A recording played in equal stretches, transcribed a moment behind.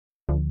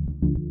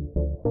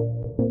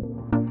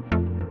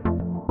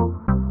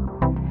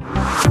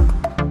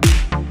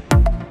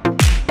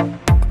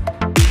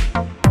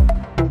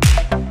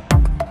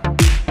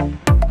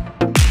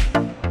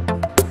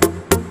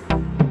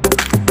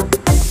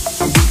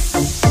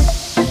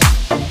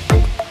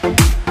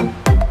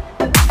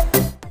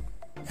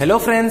Hello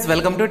friends,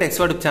 welcome to text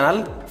YouTube channel.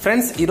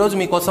 Friends, ఈ రోజు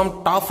మీకోసం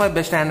టాప్ 5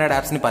 బెస్ట్ ఆండ్రాయిడ్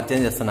యాప్స్ ని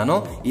పరిచయం చేస్తున్నాను.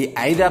 ఈ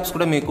 5 యాప్స్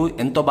కూడా మీకు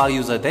ఎంతో బాగా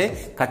యూజ్ అవుతాయి.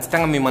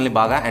 ఖచ్చితంగా మిమ్మల్ని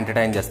బాగా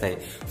ఎంటర్టైన్ చేస్తాయి.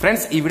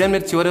 ఫ్రెండ్స్, ఈ వీడియో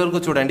మీరు చివరి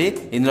వరకు చూడండి.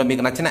 ఇందులో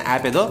మీకు నచ్చిన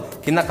యాప్ ఏదో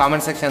కింద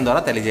కామెంట్ సెక్షన్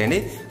ద్వారా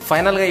తెలియజేయండి.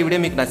 ఫైనల్ గా ఈ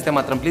వీడియో మీకు నచ్చితే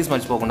మాత్రం ప్లీజ్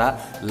మర్చిపోకుండా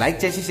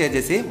లైక్ చేసి షేర్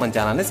చేసి మన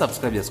ఛానల్ ని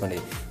సబ్స్క్రైబ్ చేసుకోండి.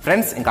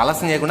 ఫ్రెండ్స్, ఇంకా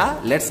ఆలస్యం చేయకుండా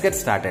let's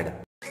get started.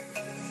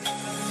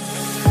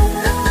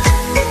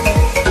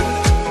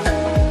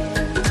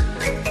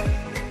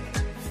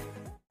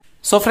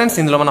 So friends,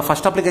 ఇందులో మన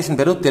ఫస్ట్ అప్లికేషన్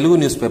పేరు తెలుగు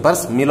న్యూస్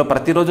పేపర్స్. మీలో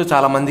ప్రతిరోజు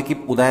చాలా మందికి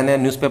ఉదయాన్నే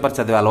న్యూస్ పేపర్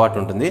చదివే అలవాటు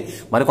ఉంటుంది.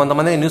 మరి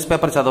కొంతమంది న్యూస్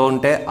పేపర్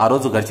చదవుంటే ఆ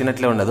రోజు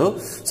గడిచినట్లే ఉండదు.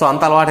 సో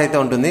అంత అలవాటు అయితే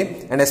ఉంటుంది.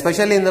 అండ్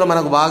ఎస్పెషల్లీ ఇందులో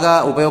మనకు బాగా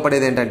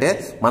ఉపయోగపడేది ఏంటంటే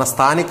మన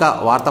స్థానిక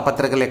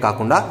వార్తాపత్రికలే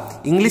కాకుండా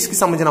ఇంగ్లీష్ కి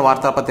సంబంధించిన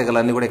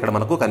వార్తాపత్రికలన్నీ కూడా ఇక్కడ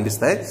మనకు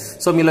కనిపిస్తాయి.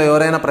 సో మీలో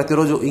ఎవరైనా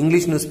ప్రతిరోజు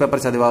ఇంగ్లీష్ న్యూస్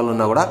పేపర్ చదివే వాళ్ళు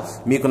ఉన్నా కూడా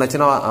మీకు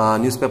నచ్చిన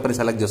న్యూస్ పేపర్ ని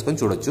సెలెక్ట్ చేసుకుని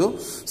చూడొచ్చు.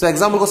 సో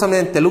ఎగ్జాంపుల్ కోసం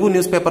నేను తెలుగు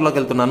న్యూస్ పేపర్ లోకి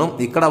వెళ్తున్నాను.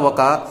 ఇక్కడ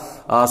ఒక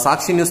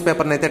సాక్షి న్యూస్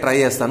పేపర్ ని అయితే ట్రై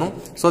చేస్తాను.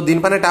 సో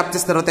దీనిపైన ట్యాప్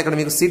చేసిన తర్వాత ఇక్కడ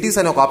మీకు సిటీస్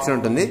అనే ఒక ఆప్షన్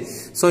ఉంటుంది.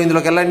 సో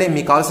ఇందులోకి వెళ్ళండి,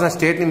 మీకు కావాల్సిన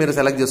స్టేట్ ని మీరు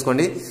సెలెక్ట్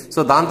చేసుకోండి.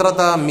 సో దాని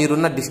తర్వాత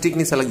మీరున్న డిస్టిక్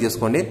ని సెలెక్ట్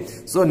చేసుకోండి.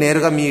 సో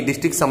నేరుగా మీ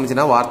డిస్టిక్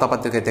సంబంధించిన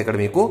వార్తాపత్రిక అయితే ఇక్కడ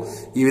మీకు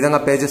ఈ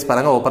విధంగా పేజెస్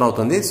పరంగా ఓపెన్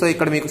అవుతుంది. సో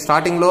ఇక్కడ మీకు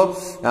స్టార్టింగ్ లో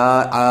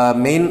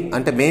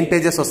మెయిన్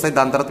పేజెస్ వస్తాయి.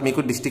 దాని తర్వాత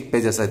మీకు డిస్టిక్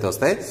పేజెస్ అయితే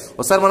వస్తాయి.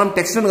 ఒకసారి మనం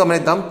టెక్స్ట్ ను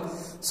గమనిద్దాం.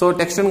 సో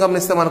టెక్స్ట్ ను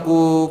గమనిస్తే మనకు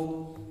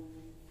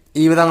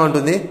ఈ విధంగా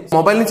ఉంటుంది.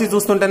 మొబైల్ నుంచి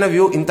చూస్తుంటేనే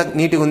వ్యూ ఇంత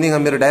నీట్గా ఉంది. ఇంకా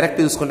మీరు డైరెక్ట్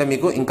చూసుకుంటే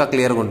మీకు ఇంకా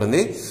క్లియర్గా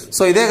ఉంటుంది.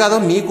 సో ఇదే కాదు,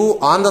 మీకు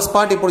ఆన్ ద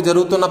స్పాట్ ఇప్పుడు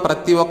జరుగుతున్న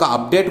ప్రతి ఒక్క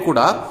అప్డేట్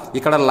కూడా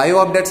ఇక్కడ లైవ్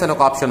అప్డేట్స్ అనే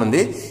ఒక ఆప్షన్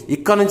ఉంది.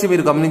 ఇక్కడ నుంచి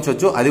మీరు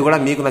గమనించవచ్చు. అది కూడా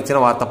మీకు నచ్చిన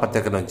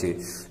వార్తాపత్రిక నుంచి.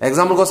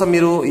 ఎగ్జాంపుల్ కోసం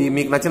మీరు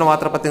మీకు నచ్చిన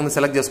వార్తాపత్రికను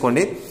సెలెక్ట్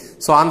చేసుకోండి.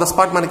 సో ఆన్ ద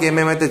స్పాట్ మనకి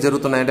ఏమేమైతే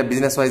జరుగుతున్నాయంటే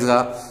బిజినెస్ వైజ్ గా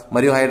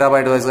మరియు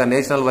హైదరాబాద్ వైజ్ గా,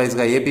 నేషనల్ వైజ్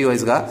గా, ఏపీ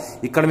వైజ్ గా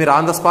ఇక్కడ మీరు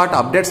ఆన్ ద స్పాట్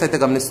అప్డేట్స్ అయితే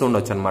గమనిస్తూ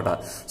ఉండొచ్చు అనమాట.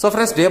 So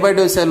friends, day by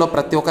day లో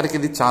ప్రతి ఒక్కరికి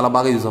ఇది చాలా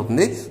బాగా యూజ్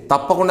అవుతుంది.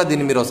 తప్పకుండా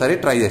దీన్ని మీరు ఒకసారి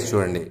ట్రై చేసి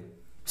చూడండి.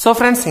 సో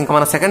ఫ్రెండ్స్, ఇంకా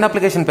మన సెకండ్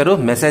అప్లికేషన్ పేరు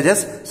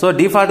మెసేజెస్. సో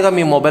డిఫాల్ట్ గా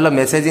మీ మొబైల్లో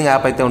మెసేజింగ్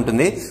యాప్ అయితే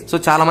ఉంటుంది. సో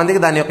చాలా మందికి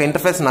దాని యొక్క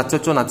ఇంటర్ఫేస్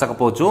నచ్చొచ్చు,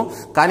 నచ్చకపోవచ్చు.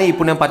 కానీ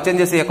ఇప్పుడు నేను పరిచయం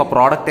చేసే ఒక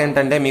ప్రోడక్ట్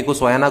ఏంటంటే మీకు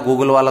స్వయానా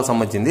గూగుల్ వాళ్ళకి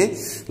సంబంధించింది.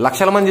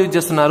 లక్షల మంది యూజ్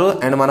చేస్తున్నారు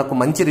అండ్ మనకు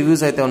మంచి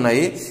రివ్యూస్ అయితే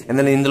ఉన్నాయి.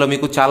 అండ్ ఇందులో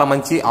మీకు చాలా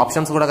మంచి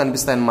ఆప్షన్స్ కూడా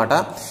కనిపిస్తాయి అనమాట.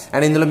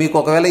 అండ్ ఇందులో మీకు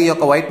ఒకవేళ ఈ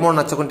యొక్క వైట్ మోడ్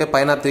నచ్చకుంటే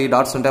పైన 3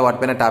 డాట్స్ ఉంటాయి,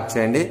 వాటిపైన ట్యాప్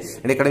చేయండి.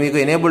 అండ్ ఇక్కడ మీకు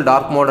ఎనేబుల్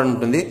డార్క్ మోడ్ అని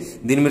ఉంటుంది.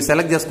 దీన్ని మీరు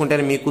సెలెక్ట్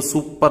చేసుకుంటే మీకు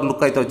సూపర్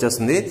లుక్ అయితే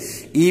వచ్చేస్తుంది.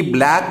 ఈ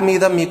బ్లాక్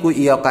మీద మీకు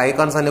ఈ యొక్క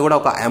ఐకాన్స్ అన్ని కూడా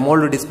ఒక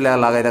అమోల్డ్ డిస్ప్లే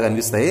లాగా అయితే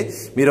కనిపిస్తాయి.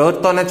 మీరు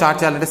ఎవరితోనే చాట్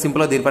చేయాలంటే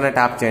సింపుల్ గా దీనిపైన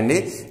ట్యాప్ చేయండి.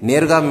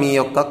 నేరుగా మీ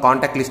యొక్క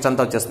కాంటాక్ట్ లిస్ట్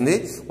అంతా వచ్చేస్తుంది.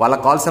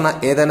 వాళ్ళకి కావాల్సిన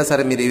ఏదైనా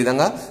సరే మీరు ఈ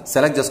విధంగా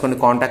సెలెక్ట్ చేసుకోండి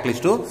కాంటాక్ట్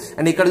లిస్ట్.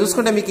 అండ్ ఇక్కడ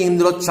చూసుకుంటే మీకు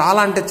ఇందులో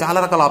చాలా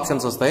రకాల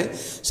ఆప్షన్స్ వస్తాయి.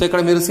 సో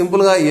ఇక్కడ మీరు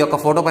సింపుల్ గా ఈ యొక్క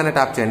ఫోటో పైన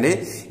ట్యాప్ చేయండి.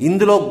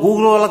 ఇందులో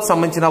గూగుల్ వాళ్ళకి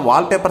సంబంధించిన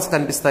వాల్ పేపర్స్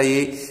కనిపిస్తాయి.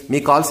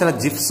 మీకు కావాల్సిన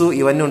జిఫ్స్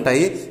ఇవన్నీ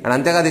ఉంటాయి. అండ్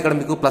అంతేకాదు ఇక్కడ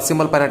మీకు ప్లస్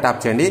సింబల్ పైన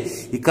ట్యాప్ చేయండి.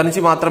 ఇక్కడ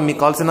నుంచి మాత్రం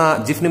మీకు కావాల్సిన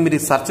జిఫ్ ని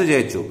మీరు సెర్చ్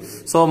చేయొచ్చు.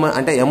 సో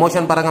అంటే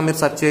ఎమోషన్ పరంగా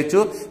మీరు సెర్చ్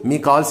చేయొచ్చు.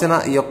 మీకు కావాల్సిన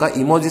ఈ యొక్క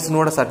ఇమోజీస్ ని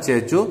కూడా సెర్చ్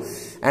చేయొచ్చు.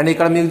 అండ్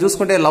ఇక్కడ మీకు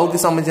చూసుకుంటే లవ్ కి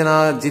సంబంధించిన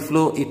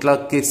జిఫ్లు, ఇట్లా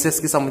కిస్సెస్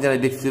కి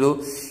సంబంధించిన జిఫ్లు,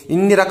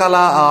 ఇన్ని రకాల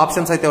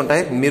ఆప్షన్స్ అయితే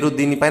ఉంటాయి. మీరు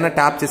దీనిపైన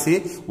ట్యాప్ చేసి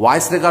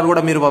వాయిస్ రికార్డ్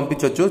కూడా మీరు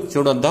పంపించవచ్చు.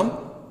 చూడొద్దాం.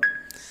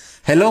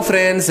 హలో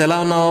ఫ్రెండ్స్, ఎలా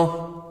ఉన్నావు?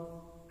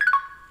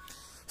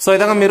 సో ఈ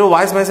విధంగా మీరు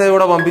వాయిస్ మెసేజ్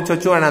కూడా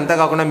పంపించవచ్చు. అండ్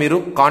అంతేకాకుండా మీరు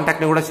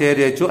కాంటాక్ట్ ని కూడా షేర్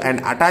చేయొచ్చు. అండ్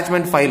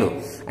అటాచ్మెంట్ ఫైల్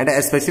అంటే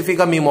స్పెసిఫిక్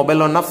గా మీ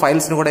మొబైల్లో ఉన్న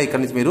ఫైల్స్ ని కూడా ఇక్కడ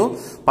నుంచి మీరు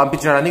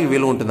పంపించడానికి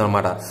వీలు ఉంటుంది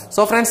అనమాట.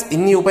 సో ఫ్రెండ్స్,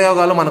 ఇన్ని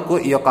ఉపయోగాలు మనకు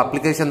ఈ యొక్క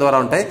అప్లికేషన్ ద్వారా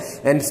ఉంటాయి.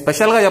 అండ్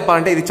స్పెషల్ గా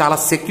చెప్పాలంటే ఇది చాలా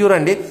సెక్యూర్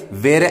అండి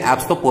వేరే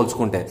యాప్స్ తో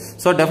పోల్చుకుంటే.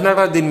 సో డెఫినెట్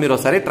గా దీన్ని మీరు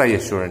ఒకసారి ట్రై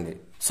చేసి చూడండి.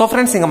 సో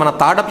ఫ్రెండ్స్, ఇంకా మన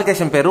థర్డ్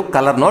అప్లికేషన్ పేరు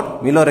కలర్ నోట్.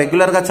 మీలో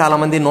రెగ్యులర్ గా చాలా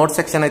మంది నోట్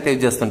సెక్షన్ అయితే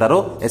యూజ్ చేస్తుంటారు.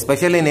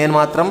 ఎస్పెషల్లీ నేను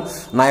మాత్రం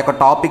నా యొక్క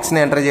టాపిక్స్ ని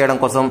ఎంటర్ చేయడం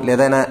కోసం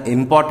లేదైనా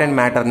ఇంపార్టెంట్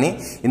మ్యాటర్ ని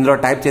ఇందులో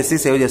టైప్ చేసి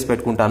సేవ్ చేసి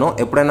పెట్టుకుంటాను.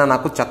 ఎప్పుడైనా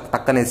నాకు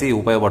టక్కనేసి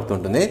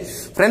ఉపయోగపడుతుంటుంది.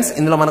 ఫ్రెండ్స్,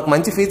 ఇందులో మనకు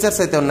మంచి ఫీచర్స్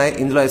అయితే ఉన్నాయి.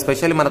 ఇందులో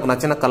ఎస్పెషల్లీ మనకు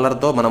నచ్చిన కలర్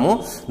తో మనము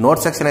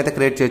నోట్ సెక్షన్ అయితే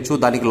క్రియేట్ చేయొచ్చు.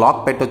 దానికి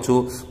లాక్ పెట్టొచ్చు.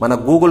 మన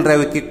గూగుల్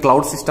డ్రైవ్ కి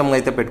క్లౌడ్ సిస్టమ్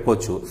అయితే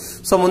పెట్టుకోవచ్చు.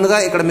 సో ముందుగా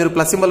ఇక్కడ మీరు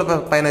ప్లస్ సింబల్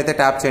పైన అయితే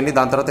ట్యాప్ చేయండి.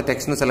 దాని తర్వాత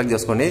టెక్స్ట్ ను సెలెక్ట్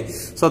చేసుకోండి.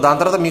 సో దాని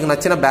తర్వాత మీకు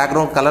నచ్చిన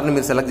బ్యాక్గ్రౌండ్ కలర్ ని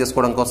మీరు సెలెక్ట్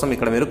చేసుకోవడం కోసం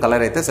ఇక్కడ మీరు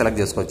కలర్ అయితే సెలెక్ట్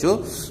చేసుకోవచ్చు.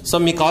 సో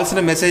మీకు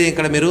కావాల్సిన మెసేజ్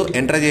ఇక్కడ మీరు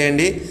ఎంటర్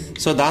చేయండి.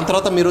 సో దాని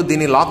తర్వాత మీరు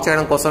దీన్ని లాక్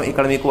చేయడం కోసం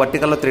ఇక్కడ మీకు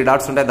వర్టికల్ లో 3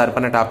 డాట్స్ ఉంటాయి,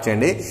 దానిపైన ట్యాప్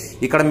చేయండి.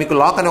 ఇక్కడ మీకు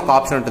లాక్ అనే ఒక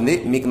ఆప్షన్ ఉంటుంది.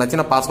 మీకు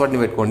నచ్చిన పాస్వర్డ్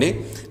ని పెట్టుకోండి.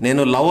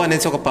 నేను లవ్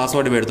అనేసి ఒక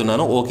పాస్వర్డ్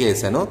పెడుతున్నాను, ఓకే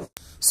వేసాను.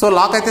 సో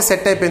లాక్ అయితే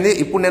సెట్ అయిపోయింది.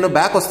 ఇప్పుడు నేను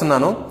బ్యాక్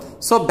వస్తున్నాను.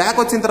 సో బ్యాక్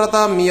వచ్చిన తర్వాత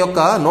మీ యొక్క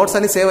నోట్స్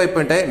అన్ని సేవ్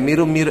అయిపోయింటాయి.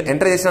 మీరు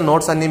ఎంటర్ చేసిన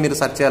నోట్స్ అన్ని మీరు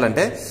సెర్చ్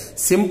చేయాలంటే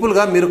సింపుల్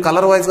గా మీరు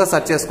కలర్ వైజ్ గా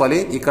సెర్చ్ చేసుకోవాలి.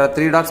 ఇక్కడ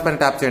 3 డాట్స్ పైన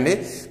ట్యాప్ చేయండి,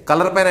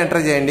 కలర్ పైన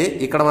ఎంటర్ చేయండి.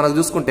 ఇక్కడ మనకు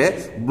చూసుకుంటే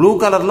బ్లూ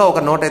కలర్ లో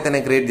ఒక నోట్ అయితే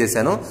నేను క్రియేట్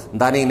చేశాను.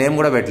 దానికి నేమ్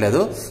కూడా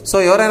పెట్టలేదు. సో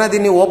ఎవరైనా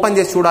దీన్ని ఓపెన్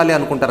చేసి చూడాలి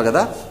అనుకుంటారు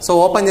కదా. సో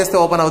ఓపెన్ చేస్తే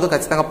ఓపెన్ అవ్వదు,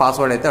 ఖచ్చితంగా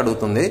పాస్వర్డ్ అయితే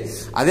అడుగుతుంది.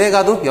 అదే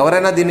కాదు,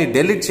 ఎవరైనా దీన్ని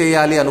డెలీట్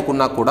చేయాలి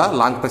అనుకున్నా కూడా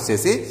లాంగ్ ప్రెస్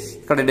చేసి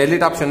ఇక్కడ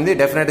డెలీట్ ఆప్షన్ ఉంది.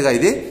 డెఫినెట్ గా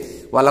ఇది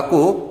వాళ్ళకు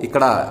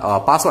ఇక్కడ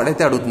పాస్వర్డ్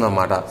అయితే అడుగుతుంది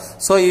అనమాట.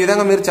 సో ఈ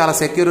విధంగా మీరు చాలా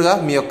సెక్యూర్ గా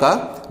మీ యొక్క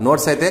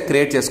నోట్స్ అయితే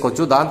క్రియేట్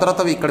చేసుకోవచ్చు. దాని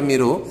తర్వాత ఇక్కడ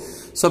మీరు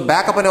సో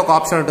బ్యాకప్ అనే ఒక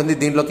ఆప్షన్ ఉంటుంది.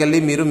 దీంట్లోకి వెళ్ళి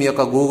మీరు మీ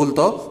యొక్క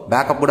గూగుల్తో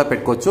బ్యాకప్ కూడా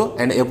పెట్టుకోవచ్చు.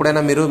 అండ్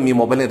ఎప్పుడైనా మీరు మీ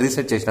మొబైల్ని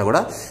రీసెట్ చేసినా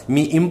కూడా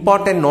మీ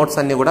ఇంపార్టెంట్ నోట్స్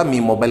అన్ని కూడా మీ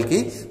మొబైల్కి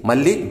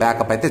మళ్ళీ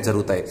బ్యాకప్ అయితే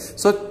జరుగుతాయి.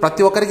 సో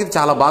ప్రతి ఒక్కరికి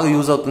చాలా బాగా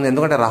యూజ్ అవుతుంది,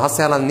 ఎందుకంటే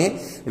రహస్యాలన్నీ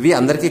ఇవి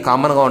అందరికీ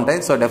కామన్గా ఉంటాయి.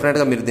 సో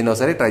డెఫినెట్గా మీరు దీన్ని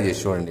ఒకసారి ట్రై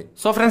చేసి చూడండి.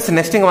 సో ఫ్రెండ్స్,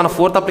 నెక్స్ట్ ఇంకా మన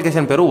ఫోర్త్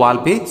అప్లికేషన్ పేరు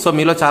వాల్పీ. సో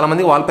మీలో చాలా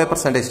మంది వాల్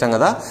పేపర్స్ అంటే ఇష్టం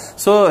కదా.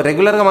 సో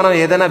రెగ్యులర్గా మనం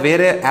ఏదైనా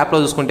వేరే యాప్లో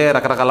చూసుకుంటే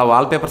రకరకాల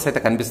వాల్ పేపర్స్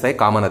అయితే కనిపిస్తాయి,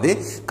 కామన్ అది.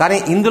 కానీ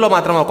ఇందులో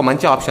మాత్రం ఒక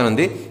మంచి ఆప్షన్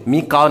ఉంది.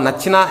 మీకు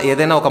నచ్చిన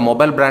ఏదైనా ఒక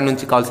మొబైల్ బ్రాండ్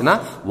నుంచి కావాల్సిన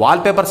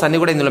వాల్ పేపర్స్ అన్ని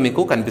కూడా ఇందులో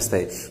మీకు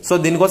కనిపిస్తాయి. సో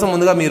దీనికోసం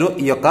ముందుగా మీరు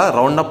ఈ యొక్క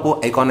రౌండ్ అప్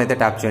ఐకాన్ అయితే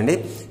ట్యాప్ చేయండి.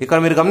 ఇక్కడ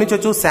మీరు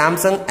గమనించవచ్చు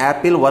Samsung,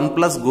 Apple,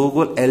 OnePlus,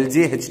 Google,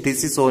 LG,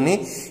 HTC, Sony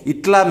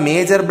ఇట్లా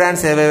మేజర్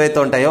బ్రాండ్స్ ఏవేవైతే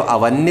ఉంటాయో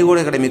అవన్నీ కూడా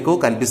ఇక్కడ మీకు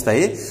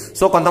కనిపిస్తాయి.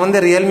 సో కొంతమంది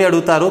రియల్మీ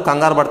అడుగుతారు,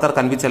 కంగారు పడతారు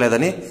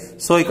కనిపించలేదని.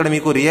 సో ఇక్కడ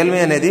మీకు రియల్మీ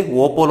అనేది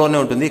ఓపోలోనే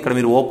ఉంటుంది. ఇక్కడ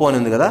మీరు ఓపో అని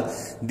ఉంది కదా,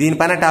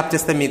 దీనిపైన ట్యాప్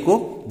చేస్తే మీకు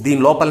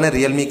దీని లోపలనే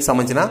రియల్మీకి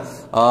సంబంధించిన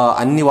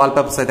అన్ని వాల్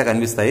పేపర్స్ అయితే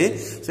కనిపిస్తాయి.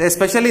 సో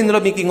ఎస్పెషల్లీ ఇందులో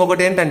మీకు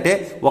ఇంకొకటి ఏంటంటే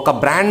ఒక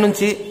బ్రాండ్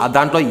నుంచి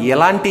దాంట్లో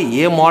ఎలాంటి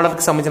ఏ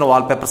మోడల్కి సంబంధించిన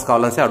వాల్ పేపర్స్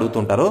కావాలని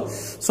అడుగుతుంటారు.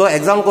 సో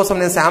ఎగ్జాంపుల్ కోసం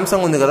నేను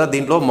శాంసంగ్ ఉంది కదా,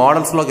 దీంట్లో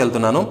మోడల్స్లోకి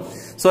వెళ్తున్నాను.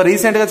 సో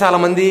రీసెంట్గా చాలా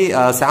మంది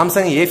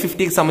శాంసంగ్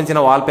A50కి సంబంధించిన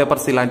వాల్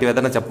పేపర్స్ ఇలాంటివి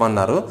ఏదైనా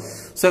చెప్పమన్నారు.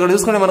 సో ఇక్కడ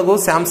చూసుకుంటే మనకు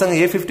శాంసంగ్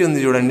A50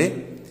 ఉంది చూడండి.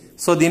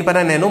 సో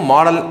దీనిపైన నేను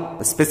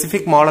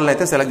స్పెసిఫిక్ మోడల్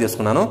అయితే సెలెక్ట్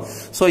చేసుకున్నాను.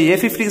 సో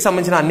A50కి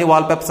సంబంధించిన అన్ని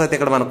వాల్ పేపర్స్ అయితే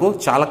ఇక్కడ మనకు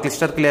చాలా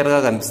క్లియర్గా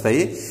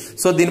కనిపిస్తాయి.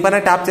 సో దీనిపైన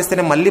ట్యాప్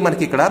చేస్తేనే మళ్ళీ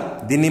మనకి ఇక్కడ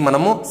దీన్ని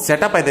మనము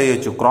సెటప్ అయితే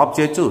చేయొచ్చు, క్రాప్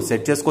చేయొచ్చు,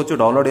 సెట్ చేసుకోవచ్చు,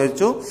 డౌన్లోడ్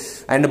చేయొచ్చు,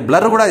 అండ్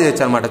బ్లర్ కూడా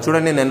చేయొచ్చు అనమాట.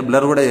 చూడండి, నేను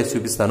బ్లర్ కూడా చేసి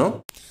చూపిస్తాను.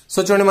 సో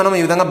చూడండి, మనం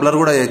ఈ విధంగా బ్లర్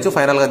కూడా చేయొచ్చు.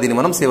 ఫైనల్గా దీన్ని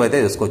మనం సేవ్ అయితే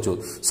చేసుకోవచ్చు.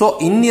 సో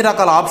ఇన్ని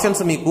రకాల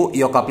ఆప్షన్స్ మీకు ఈ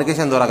యొక్క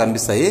అప్లికేషన్ ద్వారా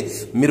కనిపిస్తాయి.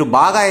 మీరు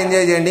బాగా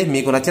ఎంజాయ్ చేయండి.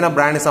 మీకు నచ్చిన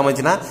బ్రాండ్కి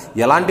సంబంధించిన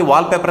ఎలాంటి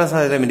వాల్ పేపర్స్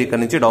అయితే మీరు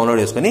ఇక్కడ నుంచి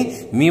డౌన్లోడ్ చేసుకుని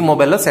మీ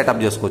మొబైల్లో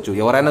సెటప్ చేసుకోవచ్చు.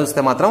 ఎవరైనా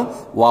చూస్తే మాత్రం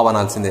వావ్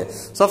అనాల్సిందే.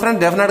 సో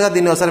ఫ్రెండ్స్, డెఫినెట్గా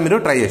దీన్ని ఒకసారి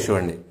మీరు ట్రై చేసి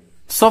చూడండి.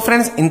 సో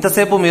ఫ్రెండ్స్,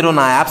 ఇంతసేపు మీరు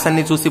నా యాప్స్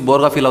అన్ని చూసి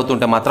బోర్గా ఫీల్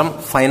అవుతుంటే మాత్రం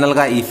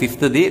ఫైనల్గా ఈ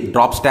 5th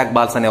డ్రాప్ స్టాక్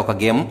బాల్స్ అనే ఒక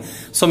గేమ్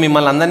సో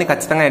మిమ్మల్ని అందరినీ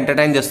ఖచ్చితంగా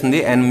ఎంటర్టైన్ చేస్తుంది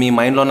అండ్ మీ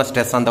మైండ్లో ఉన్న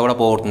స్ట్రెస్ అంతా కూడా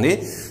పోగొడుతుంది.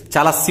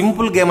 చాలా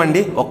సింపుల్ గేమ్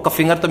అండి. ఒక్క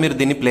ఫింగర్తో మీరు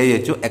దీన్ని ప్లే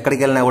చేయొచ్చు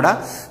ఎక్కడికి వెళ్ళినా కూడా.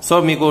 సో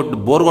మీకు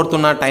బోర్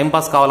కొడుతున్నా, టైం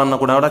పాస్ కావాలన్నా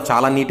కూడా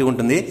చాలా నీట్గా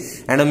ఉంటుంది.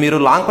 అండ్ మీరు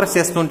లాంగ్ ప్రెస్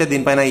చేస్తుంటే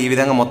దీనిపైన ఈ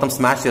విధంగా మొత్తం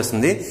స్మాష్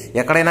చేస్తుంది.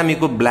 ఎక్కడైనా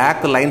మీకు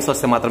బ్లాక్ లైన్స్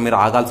వస్తే మాత్రం మీరు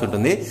ఆగాల్సి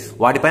ఉంటుంది.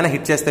 వాటిపైన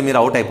హిట్ చేస్తే మీరు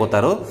అవుట్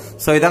అయిపోతారు.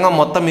 సో ఈ విధంగా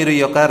మొత్తం మీరు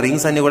ఈ యొక్క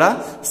రింగ్స్ అన్ని కూడా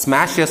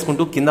స్మాష్ చేసుకుంటూ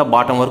కింద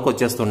బాటం వరకు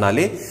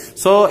వచ్చేస్తుండాలి.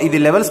 సో ఇది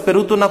లెవెల్స్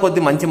పెరుగుతున్న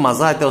కొద్ది మంచి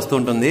మజా అయితే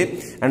వస్తుంటుంది.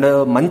 అండ్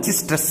మంచి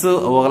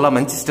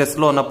స్ట్రెస్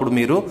లో ఉన్నప్పుడు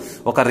మీరు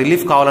ఒక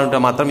రిలీఫ్ కావాలంటే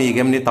మాత్రం ఈ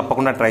గేమ్ ని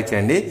తప్పకుండా ట్రై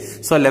చేయండి.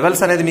 సో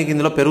లెవెల్స్ అనేది మీకు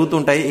ఇందులో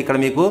పెరుగుతుంటాయి. ఇక్కడ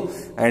మీకు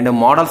అండ్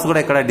మోడల్స్ కూడా,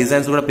 ఇక్కడ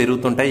డిజైన్స్ కూడా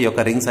పెరుగుతుంటాయి ఈ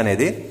యొక్క రింగ్స్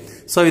అనేది.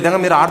 సో ఈ విధంగా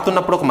మీరు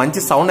ఆడుతున్నప్పుడు ఒక మంచి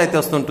సౌండ్ అయితే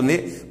వస్తుంటుంది.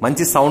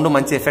 మంచి సౌండ్,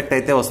 మంచి ఎఫెక్ట్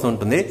అయితే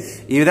వస్తుంటుంది.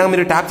 ఈ విధంగా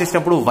మీరు ట్యాప్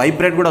చేసినప్పుడు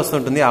వైబ్రేట్ కూడా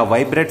వస్తుంటుంది. ఆ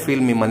వైబ్రేట్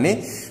ఫీల్ మిమ్మల్ని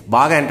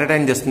బాగా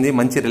ఎంటర్టైన్ చేస్తుంది.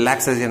 మంచి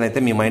రిలాక్సేషన్ అయితే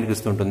మీ మైండ్కి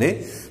ఇస్తుంటుంది.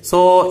 సో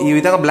ఈ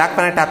విధంగా బ్లాక్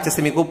పైన ట్యాప్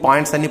చేస్తే మీకు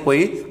పాయింట్స్ అన్ని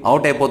పోయి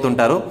అవుట్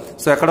అయిపోతుంటారు.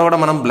 సో ఎక్కడ కూడా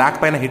మనం బ్లాక్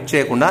పైన హిట్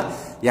చేయకుండా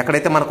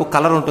ఎక్కడైతే మనకు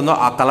కలర్ ఉంటుందో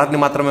ఆ కలర్ని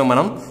మాత్రమే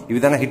మనం ఈ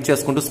విధంగా హిట్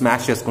చేసుకుంటూ,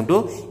 స్మాష్ చేసుకుంటూ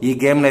ఈ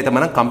గేమ్ని అయితే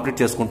మనం కంప్లీట్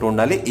చేసుకుంటూ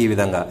ఉండాలి ఈ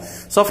విధంగా.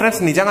 సో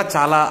ఫ్రెండ్స్, నిజంగా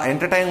చాలా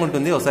ఎంటర్టైనింగ్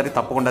ఉంటుంది. ఒకసారి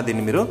తప్పకుండా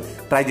దీన్ని మీరు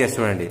ట్రై చేసి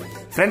చూడండి.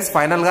 ఫ్రెండ్స్,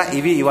 ఫైనల్గా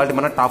ఇవి ఇవాళ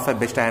మన top 5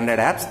 best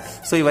Android apps.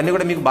 So ఇవన్నీ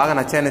కూడా మీకు బాగా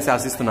నచ్చాయనేసి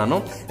ఆశిస్తున్నాను.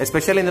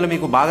 ఎస్పెషల్లీ ఇందులో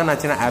మీకు బాగా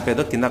నచ్చిన యాప్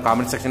ఏదో కింద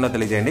కామెంట్ సెక్షన్లో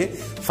తెలియజేయండి.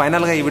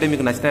 ఫైనల్గా ఈ వీడియో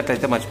మీకు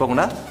నచ్చినట్లయితే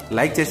మర్చిపోకుండా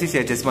లైక్ చేసి,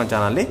 షేర్ చేసి మన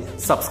ఛానల్ని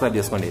సబ్స్క్రైబ్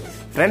చేసుకోండి.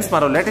 ఫ్రెండ్స్,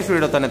 మరో లేటెస్ట్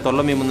వీడియోతో నేను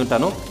త్వరలో మీ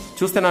ముందుంటాను.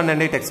 చూస్తూనే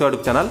ఉండండి tax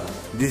YouTube channel.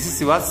 This is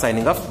Shiva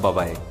signing off.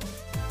 Bye.